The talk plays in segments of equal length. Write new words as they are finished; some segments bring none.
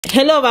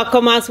Hello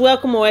overcomers,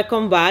 welcome or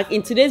welcome back.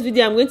 In today's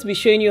video I'm going to be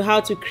showing you how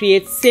to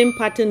create same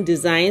pattern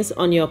designs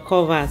on your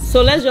covers.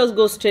 So let's just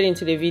go straight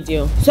into the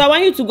video. So I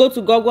want you to go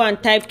to Google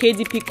and type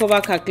KDP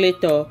cover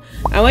calculator,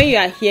 and when you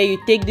are here you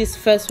take this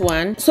first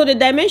one. So the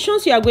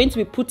dimensions you are going to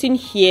be putting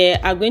here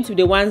are going to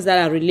be the ones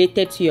that are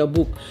related to your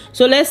book.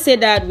 So let's say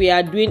that we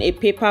are doing a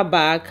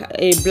paperback,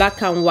 a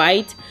black and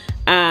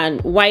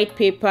white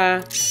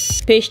paper.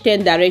 Page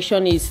 10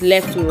 direction is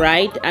left to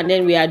right, and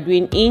then we are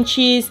doing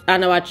inches,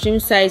 and our trim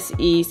size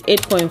is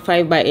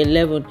 8.5 by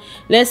 11.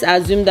 Let's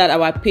assume that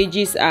our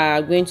pages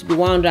are going to be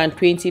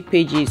 120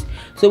 pages.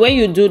 So when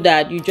you do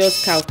that, you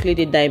just calculate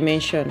the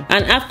dimension,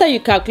 and after you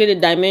calculate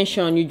the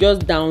dimension, you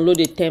just download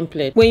the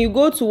template. When you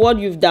go to what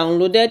you've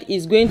downloaded,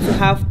 it's going to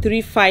have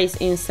 3 files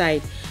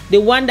inside. The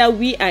one that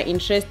we are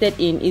interested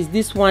in is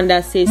this one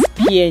that says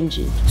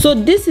PNG. So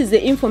this is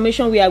the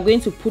information we are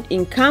going to put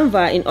in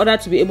Canva in order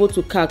to be able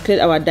to calculate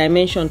our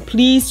dimension.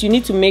 Please, you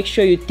need to make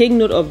sure you take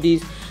note of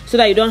this so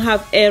that you don't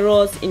have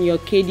errors in your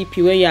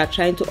KDP when you are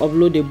trying to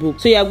upload a book.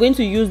 So you are going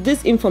to use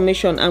this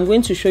information. I'm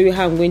going to show you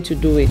how I'm going to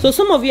do it. So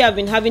some of you have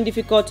been having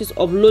difficulties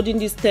uploading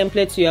this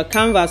template to your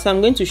Canva, so I'm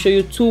going to show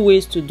you 2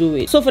 ways to do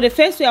it. So for the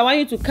first way, I want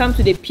you to come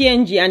to the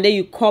PNG and then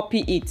you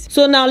copy it.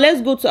 So now let's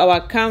go to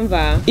our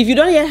Canva. If you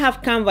don't yet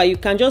have Canva, you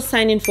can just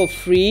sign in for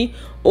free,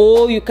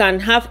 or you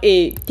can have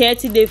a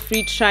 30-day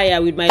free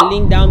trial with my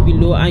link down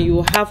below, and you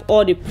will have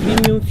all the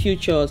premium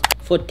features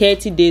for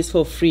 30 days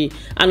for free.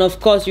 And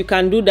of course you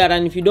can do that,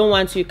 and if you don't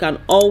want to, you can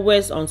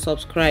always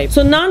unsubscribe.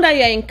 So now that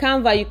you're in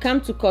Canva, you come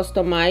to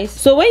customize.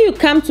 So when you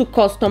come to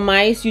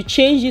customize, you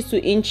change this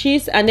to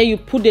inches, and then you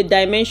put the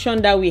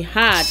dimension that we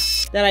had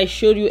that I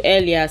showed you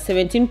earlier,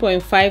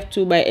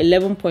 17.52 by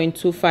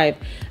 11.25,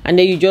 and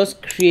then you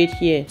just create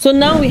here. So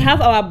now we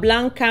have our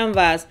blank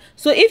canvas.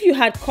 So if you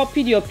had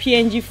copied your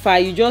PNG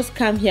file, you just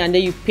come here and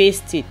then you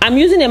paste it. I'm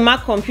using a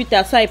Mac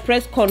computer, so I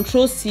press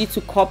Ctrl+C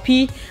to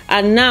copy,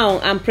 and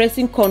now I'm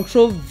pressing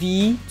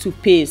Ctrl+V to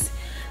paste.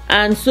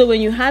 And so when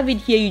you have it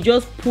here, you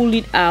just pull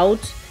it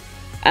out,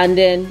 and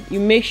then you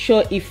make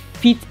sure it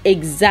fits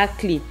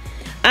exactly.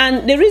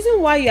 And the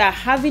reason why you are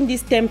having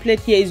this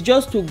template here is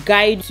just to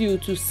guide you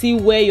to see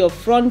where your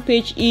front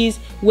page is,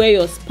 where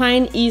your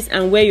spine is,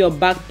 and where your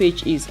back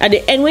page is. At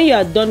the end, when you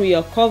are done with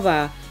your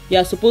cover, you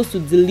are supposed to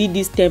delete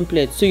this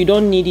template, so you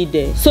don't need it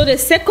there. So the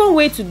second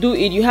way to do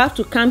it, you have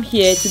to come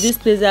here to this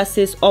place that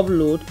says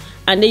upload,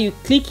 and then you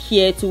click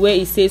here to where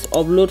it says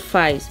upload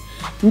files.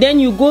 Then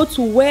you go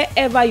to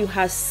wherever you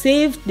have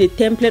saved the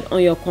template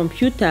on your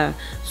computer.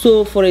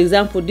 So for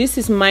example, this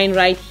is mine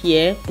right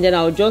here. Then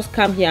I'll just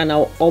come here and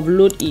I'll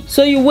upload it.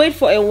 So you wait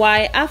for a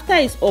while. After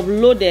it's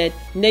uploaded,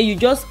 then you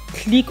just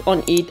click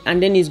on it,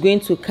 and then it's going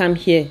to come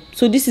here.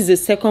 So this is the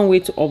second way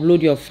to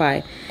upload your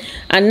file.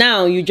 And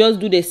now you just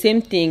do the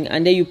same thing,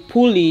 and then you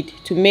pull it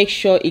to make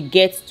sure it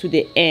gets to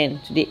the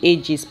end, to the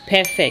edges.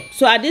 Perfect.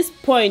 So at this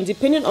point,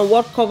 depending on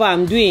what cover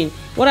I'm doing,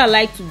 what I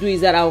like to do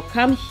is that I'll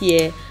come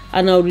here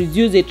and I'll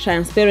reduce the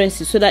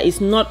transparency so that it's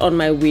not on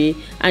my way,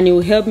 and it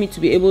will help me to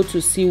be able to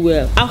see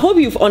well. I hope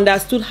you've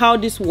understood how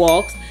this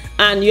works,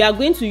 and you are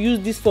going to use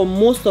this for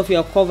most of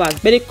your covers.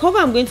 But the cover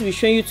I'm going to be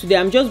showing you today,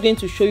 I'm just going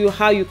to show you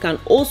how you can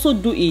also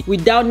do it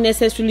without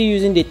necessarily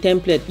using the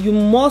template. You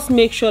must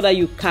make sure that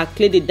you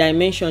calculate the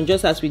dimension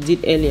just as we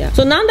did earlier.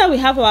 So now that we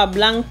have our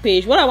blank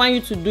page, what I want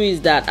you to do is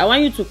that I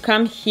want you to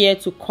come here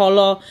to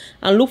color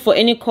and look for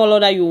any color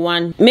that you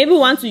want. Maybe you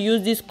want to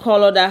use this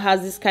color that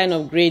has this kind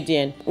of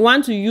gradient. You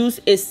want to use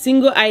a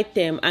single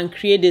item and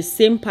create the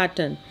same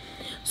pattern.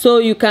 So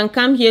you can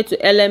come here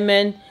to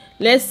element.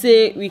 Let's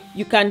say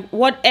you can,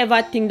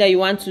 whatever thing that you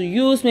want to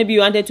use. Maybe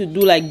you wanted to do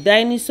like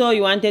dinosaur,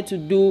 you wanted to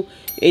do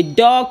a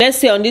dog. Let's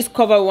say on this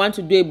cover we want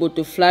to do a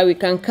butterfly. We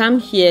can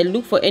come here,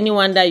 look for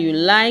anyone that you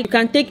like. You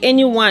can take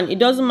any one. It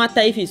doesn't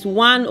matter if it's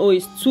 1 or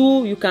it's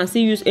 2. You can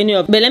still use any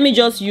of, but let me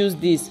just use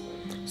this.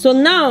 So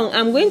now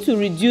I'm going to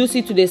reduce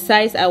it to the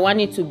size I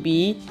want it to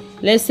be.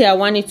 Let's say I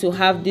want it to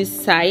have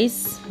this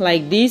size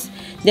like this.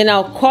 Then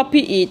I'll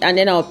copy it and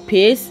then I'll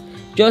paste.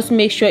 Just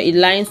make sure it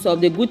lines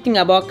up. The good thing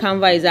about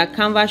Canva is that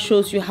Canva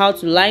shows you how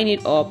to line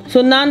it up.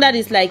 So now that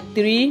it's like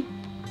 3,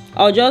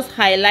 I'll just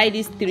highlight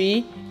this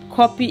 3,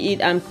 copy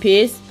it and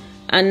paste,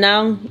 and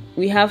now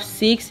we have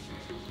 6.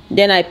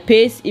 Then I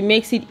paste. It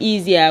makes it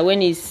easier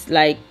when it's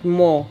like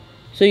more.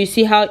 So you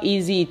see how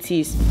easy it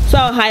is. So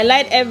I'll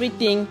highlight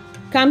everything,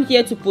 come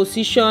here to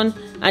position,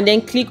 and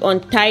then click on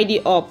tidy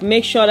up.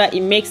 Make sure that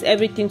it makes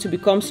everything to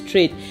become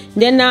straight.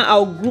 Then now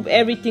I'll group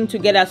everything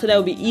together so that it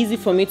will be easy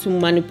for me to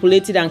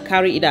manipulate it and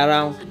carry it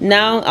around.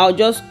 Now I'll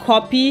just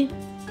copy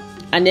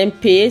and then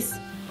paste.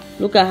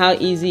 Look at how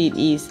easy it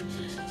is.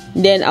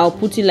 Then I'll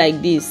put it like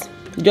this.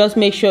 Just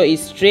make sure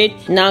it's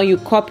straight. Now you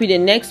copy the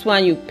next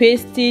one, you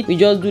paste it. We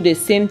just do the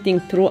same thing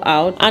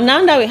throughout. And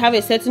now that we have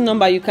a certain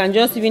number, you can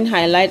just even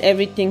highlight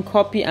everything,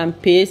 copy and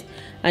paste,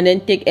 and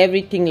then take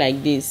everything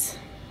like this.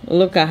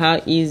 Look at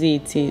how easy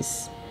it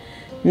is.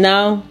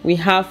 Now we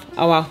have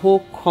our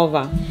whole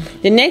cover.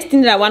 The next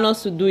thing that I want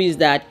us to do is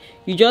that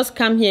you just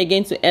come here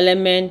again to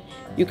element.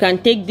 You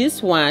can take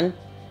this one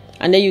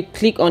and then you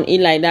click on it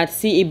like that.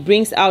 See, it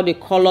brings out the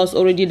colors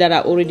already that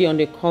are already on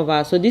the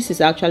cover. So this is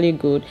actually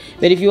good.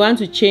 But if you want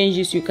to change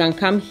this, you can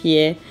come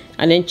here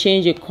and then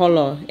change a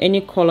color.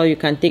 Any color, you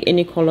can take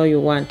any color you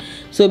want.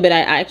 So but I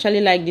actually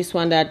like this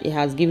one that it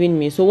has given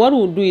me. So what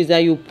we'll do is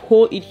that you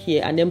pull it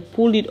here and then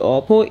pull it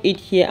up, pull it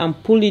here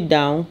and pull it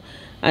down,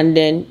 and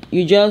then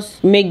you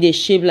just make the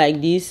shape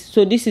like this.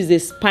 So this is the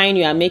spine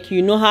you are making.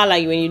 You know how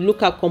like when you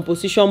look at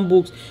composition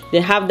books,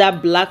 they have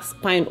that black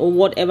spine or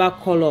whatever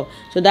color.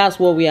 So that's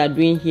what we are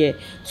doing here.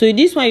 So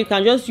this one you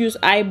can just use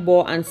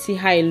eyeball and see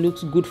how it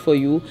looks good for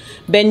you.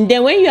 But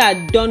then when you are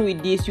done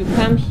with this, you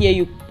come here,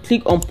 you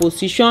click on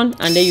position,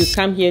 and then you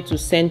come here to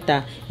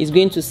center. It's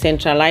going to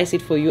centralize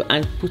it for you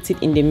and put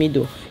it in the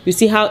middle. You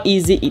see how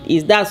easy it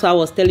is. That's why I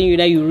was telling you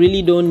that you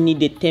really don't need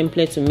the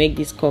template to make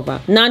this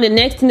cover. Now the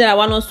next thing that I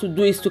want us to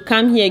do is to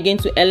come here again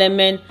to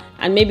element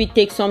and maybe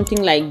take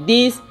something like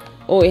this.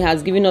 Oh, it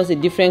has given us a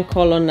different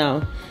color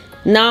now.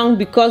 Now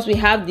because we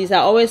have this, I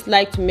always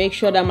like to make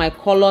sure that my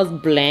colors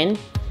blend.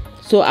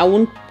 So I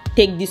won't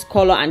take this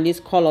color and this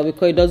color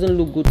because it doesn't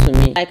look good to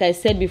me. Like I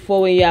said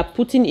before, when you are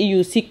putting it,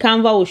 you see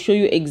Canva will show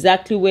you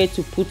exactly where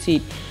to put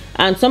it.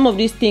 And some of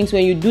these things,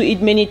 when you do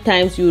it many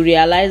times, you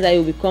realize that it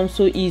will become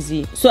so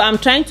easy. So I'm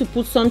trying to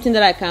put something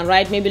that I can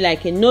write, maybe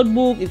like a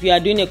notebook. If you are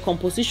doing a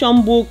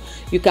composition book,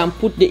 you can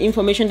put the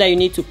information that you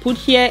need to put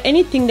here,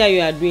 anything that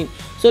you are doing.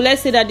 So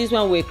let's say that this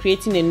one we're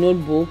creating a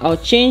notebook. I'll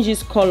change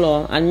this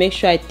color and make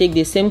sure I take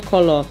the same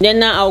color. Then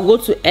now I'll go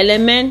to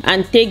element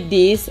and take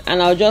this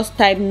and I'll just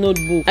type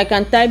notebook. I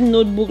can type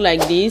notebook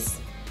like this,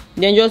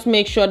 then just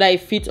make sure that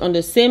it fits on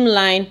the same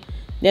line.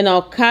 Then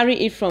I'll carry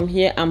it from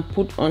here and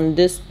put on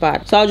this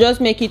part. So I'll just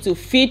make it to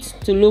fit,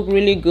 to look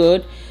really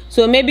good.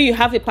 So maybe you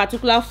have a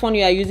particular font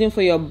you are using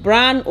for your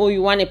brand, or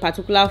you want a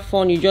particular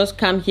font, you just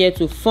come here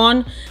to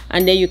font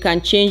and then you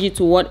can change it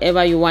to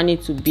whatever you want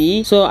it to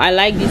be. So I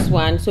like this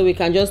one, so we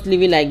can just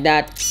leave it like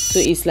that. So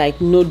it's like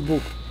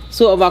notebook.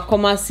 So over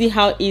comma, see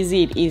how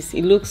easy it is.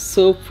 It looks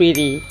so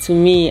pretty to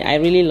me. I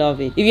really love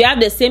it. If you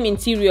have the same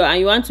interior and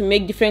you want to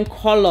make different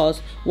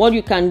colors, what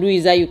you can do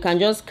is that you can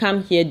just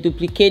come here,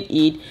 duplicate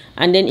it,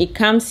 and then it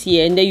comes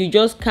here, and then you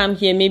just come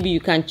here. Maybe you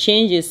can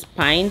change the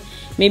spine.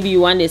 Maybe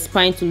you want the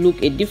spine to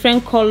look a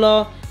different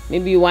color.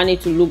 Maybe you want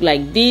it to look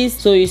like this.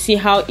 So you see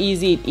how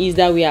easy it is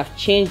that we have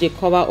changed the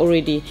cover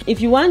already.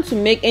 If you want to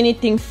make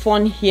anything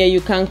fun here,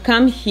 you can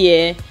come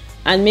here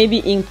and maybe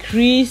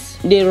increase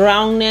the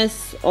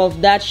roundness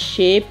of that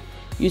shape.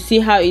 You see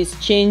how it's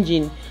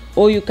changing.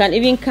 Or you can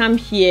even come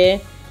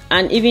here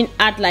and even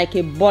add like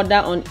a border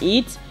on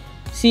it.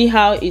 See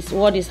how it's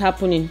what is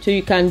happening. So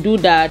you can do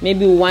that.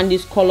 Maybe we want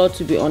this color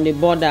to be on the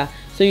border.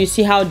 So you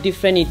see how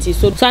different it is.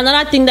 So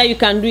another thing that you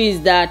can do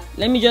is that,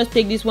 let me just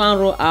take this one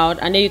row out,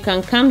 and then you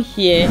can come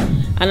here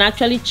and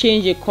actually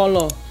change the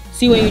color.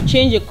 See, when you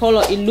change the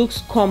color, it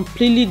looks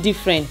completely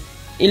different.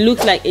 It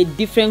looks like a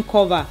different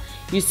cover.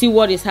 You see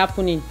what is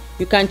happening.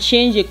 You can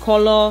change the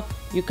color,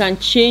 you can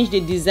change the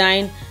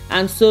design,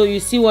 and so you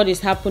see what is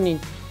happening.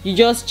 You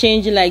just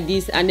change it like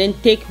this and then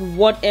take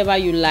whatever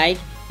you like.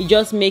 It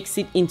just makes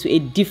it into a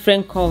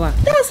different cover.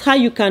 That's how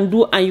you can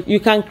do, and you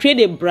can create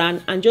a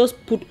brand and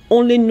just put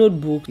only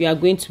notebook. You are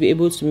going to be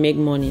able to make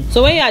money.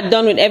 So when you are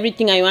done with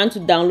everything and you want to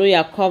download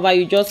your cover,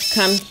 you just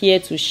come here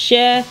to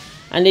share,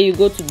 and then you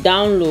go to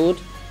download.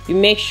 You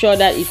make sure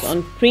that it's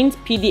on print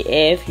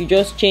PDF. You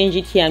just change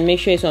it here and make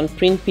sure it's on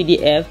print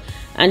PDF.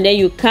 And then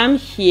you come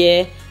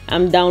here.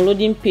 I'm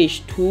downloading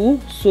page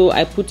 2, so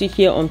I put it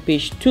here on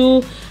page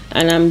 2,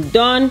 and I'm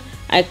done.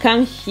 I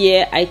come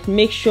here, I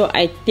make sure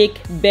I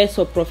take best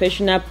of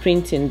professional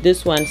printing,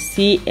 this one,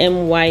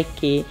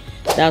 CMYK.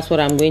 That's what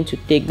I'm going to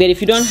take. But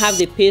if you don't have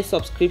the paid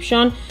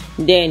subscription,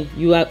 then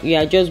you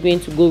are just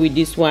going to go with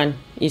this one.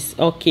 It's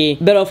okay.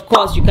 But of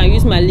course, you can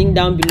use my link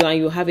down below and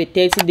you have a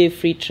 30-day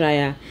free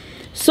trial.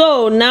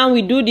 So now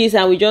we do this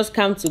and we just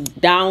come to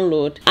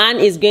download, and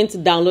it's going to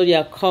download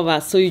your cover.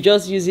 So you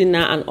just use it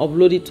now and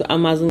upload it to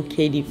Amazon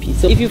KDP.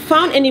 So if you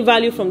found any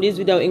value from this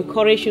video, I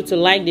encourage you to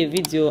like the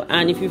video,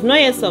 and if you've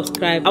not yet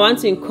subscribed, I want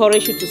to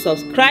encourage you to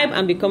subscribe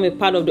and become a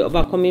part of the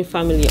Overcoming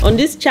family. On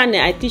this channel,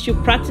 I teach you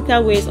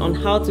practical ways on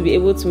how to be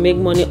able to make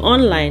money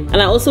online,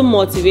 and I also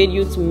motivate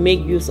you to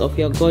make use of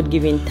your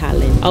God-given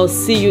talent. I'll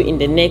see you in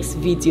the next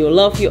video.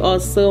 Love you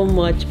all so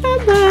much.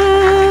 Bye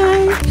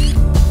bye.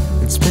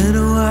 It's been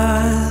a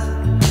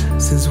while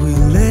since we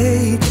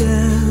laid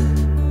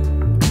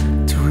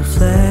down to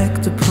reflect.